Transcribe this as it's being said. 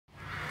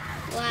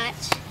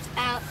Watch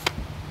out,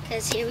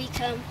 because here we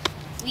come.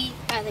 We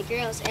are the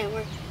girls, and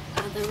we're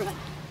on the run.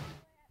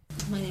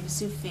 My name is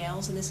Sue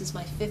Fales, and this is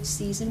my 5th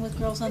season with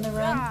Girls on the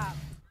Run.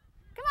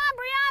 Come on,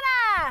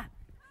 Brianna!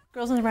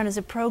 Girls on the Run is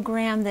a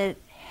program that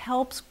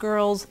helps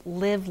girls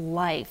live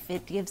life.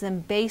 It gives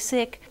them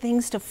basic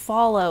things to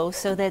follow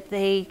so that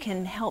they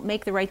can help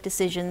make the right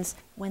decisions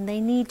when they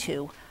need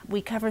to.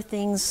 We cover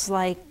things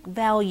like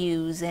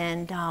values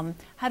and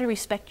how to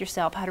respect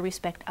yourself, how to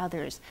respect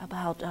others,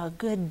 about a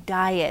good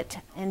diet,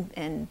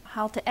 and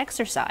how to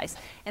exercise,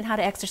 and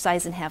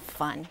have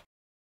fun.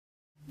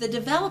 The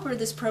developer of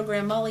this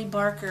program, Molly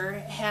Barker,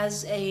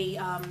 has a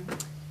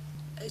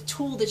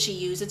tool that she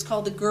uses. It's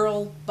called the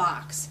Girl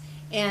Box.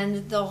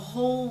 And the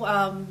whole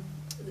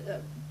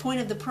point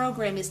of the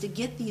program is to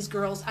get these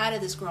girls out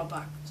of this girl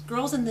box.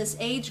 Girls in this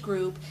age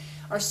group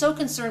are so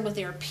concerned with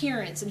their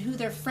appearance and who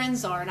their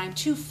friends are, and I'm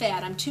too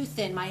fat, I'm too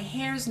thin, my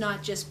hair's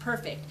not just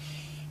perfect.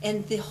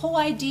 And the whole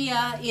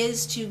idea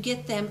is to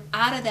get them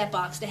out of that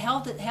box, to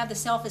have the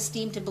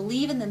self-esteem, to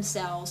believe in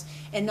themselves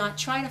and not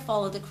try to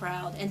follow the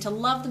crowd, and to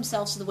love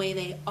themselves the way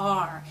they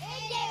are.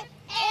 And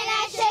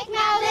I shake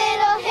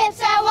my little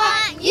hips, I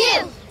want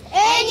you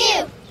and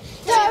you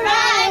to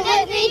run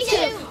with me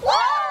too. Woo!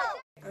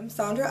 I'm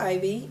Sandra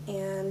Ivy,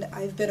 and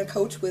I've been a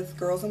coach with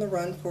Girls on the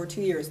Run for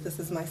 2 years. This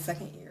is my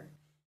 2nd year.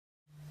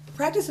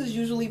 Practices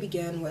usually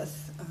begin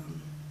with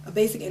a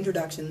basic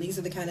introduction. These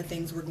are the kind of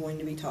things we're going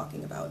to be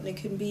talking about. And it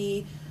can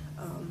be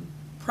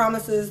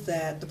promises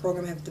that the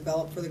program has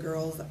developed for the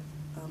girls.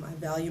 I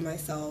value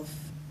myself,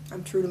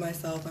 I'm true to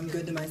myself, I'm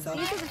good to myself.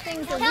 These are the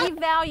things that we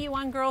value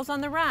on Girls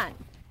on the Run.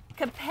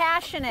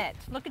 Compassionate,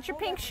 look at your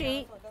pink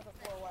sheet.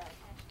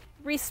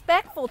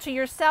 Respectful to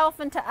yourself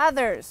and to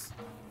others.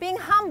 Being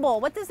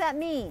humble, what does that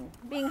mean?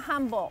 Being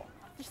humble,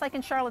 just like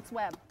in Charlotte's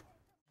Web.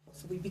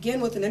 So we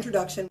begin with an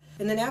introduction,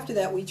 and then after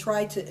that we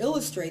try to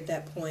illustrate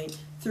that point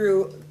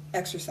through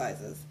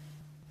exercises.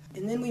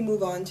 And then we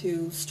move on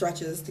to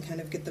stretches to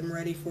kind of get them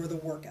ready for the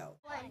workout.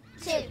 1,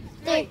 2,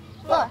 3,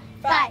 4,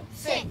 5,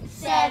 6,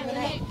 7,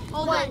 8.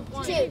 1,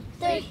 2,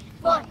 3,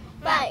 4,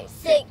 5,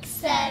 6,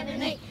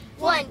 7, 8.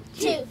 1,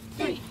 2,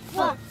 3,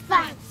 4,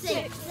 5,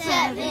 6,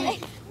 7,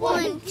 8.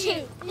 1,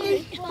 2,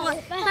 3, 4,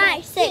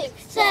 5,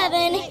 6, 7,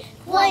 8.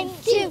 1,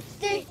 2,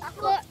 3,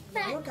 4,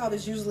 5. The workout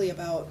is usually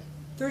about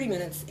 30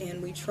 minutes,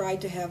 and we try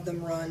to have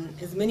them run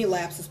as many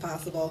laps as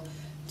possible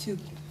to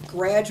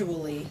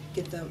gradually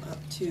get them up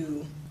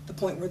to the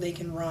point where they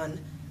can run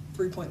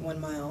 3.1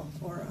 mile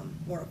or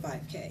a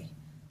 5K.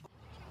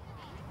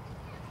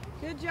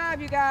 Good job,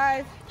 you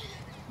guys.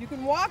 You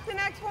can walk the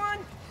next one,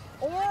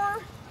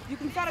 or you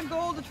can set a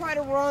goal to try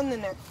to run the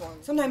next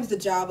one. Sometimes the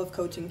job of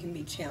coaching can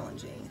be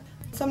challenging.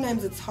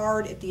 Sometimes it's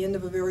hard at the end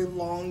of a very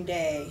long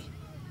day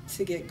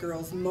to get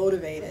girls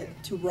motivated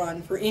to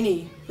run for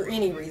any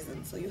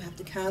reason. So you have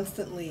to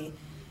constantly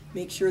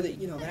make sure that,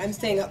 that I'm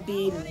staying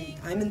upbeat and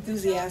I'm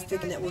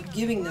enthusiastic, and that we're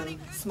giving them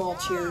small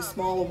cheers,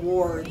 small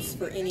awards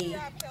for any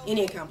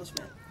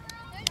accomplishment.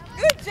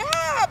 Good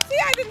job! See,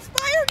 I've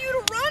inspired you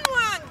to run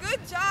one.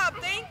 Good job,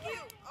 thank you.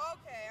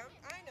 Okay,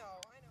 I know.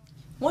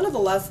 One of the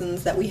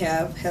lessons that we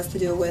have has to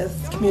do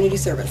with community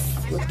service,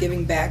 with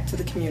giving back to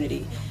the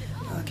community.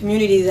 A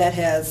community that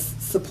has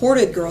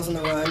supported Girls on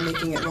the Run,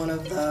 making it one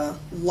of the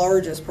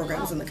largest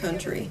programs in the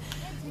country.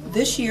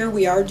 This year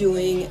we are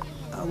doing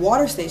a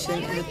water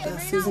station at the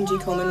Susan G.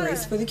 Komen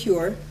Race for the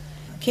Cure.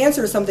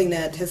 Cancer is something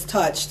that has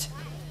touched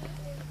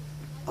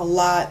a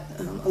lot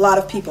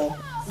of people.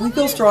 We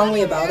feel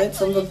strongly about it,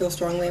 some of them feel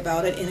strongly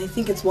about it, and I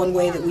think it's one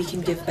way that we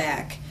can give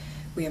back.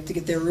 We have to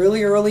get there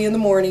really early in the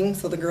morning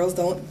so the girls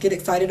don't get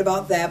excited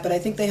about that, but I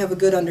think they have a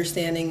good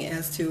understanding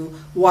as to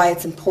why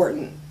it's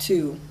important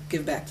to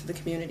give back to the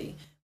community.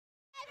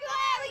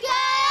 Everywhere we go,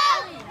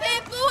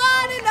 People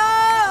want to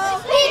know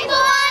people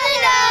want to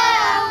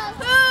know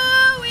who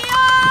we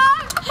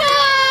are, who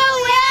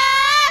we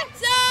are.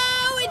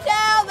 so we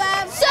tell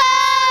them. So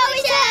we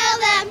tell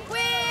them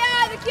We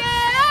are the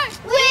cure,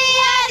 we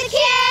are the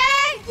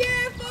cure,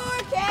 cure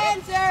for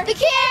cancer. the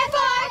cure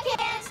for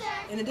cancer.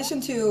 In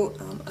addition to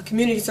a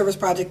community service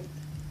project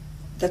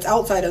that's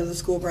outside of the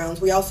school grounds,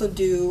 we also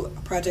do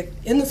a project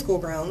in the school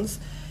grounds,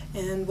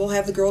 and we'll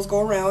have the girls go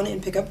around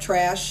and pick up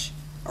trash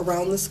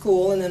around the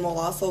school, and then we'll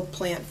also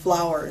plant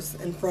flowers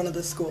in front of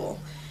the school.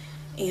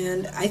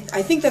 And I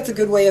think that's a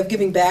good way of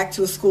giving back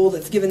to a school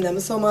that's given them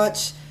so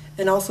much,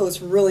 and also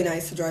it's really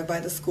nice to drive by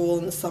the school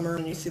in the summer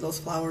and you see those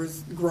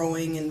flowers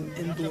growing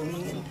and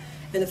blooming,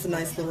 and it's a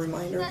nice little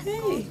reminder,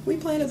 hey, we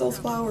planted those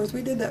flowers,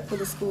 we did that for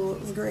the school,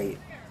 it was great.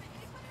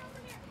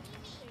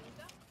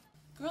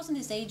 Girls in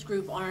this age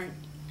group aren't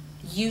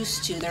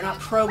they're not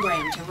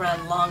programmed to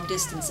run long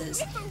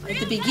distances. At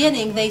the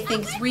beginning, they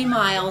think 3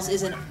 miles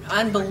is an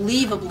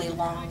unbelievably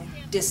long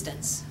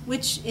distance,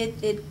 which it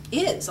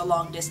is a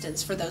long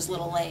distance for those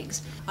little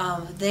legs.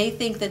 They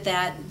think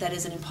that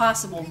is an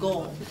impossible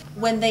goal.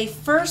 When they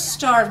first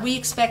start, we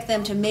expect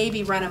them to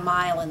maybe run a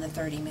mile in the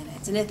 30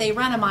 minutes. And if they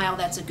run a mile,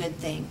 that's a good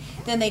thing.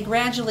 Then they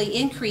gradually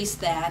increase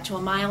that to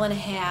 1.5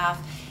 miles,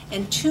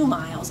 and 2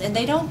 miles, and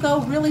they don't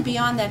go really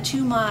beyond that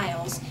 2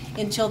 miles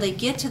until they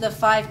get to the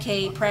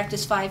 5K,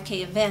 practice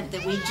 5K event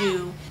that we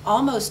do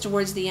almost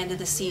towards the end of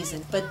the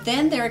season. But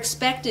then they're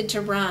expected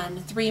to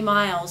run 3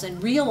 miles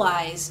and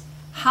realize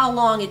how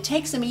long it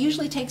takes them. It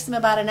usually takes them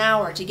about an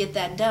hour to get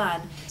that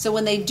done. So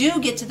when they do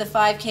get to the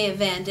 5K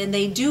event and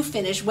they do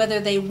finish, whether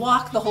they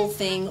walk the whole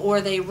thing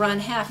or they run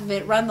half of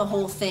it, run the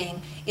whole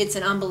thing, it's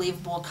an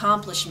unbelievable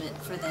accomplishment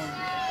for them.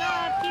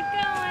 Keep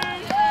going.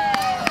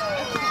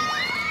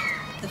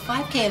 The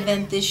 5K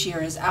event this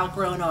year has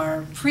outgrown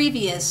our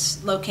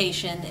previous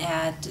location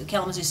at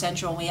Kalamazoo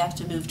Central. We have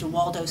to move to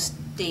Waldo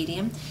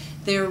Stadium.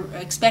 They're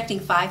expecting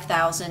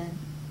 5,000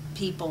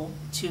 people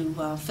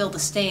to fill the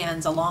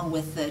stands, along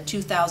with the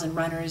 2,000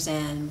 runners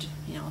and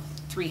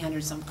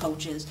 300 some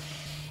coaches.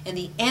 And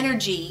the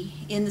energy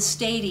in the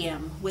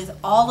stadium with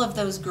all of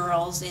those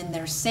girls in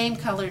their same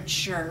colored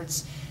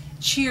shirts,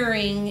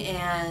 cheering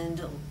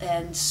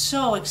and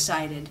so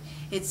excited.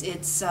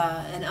 It's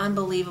an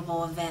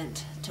unbelievable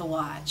event to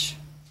watch.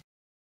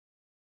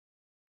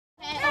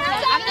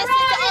 I'm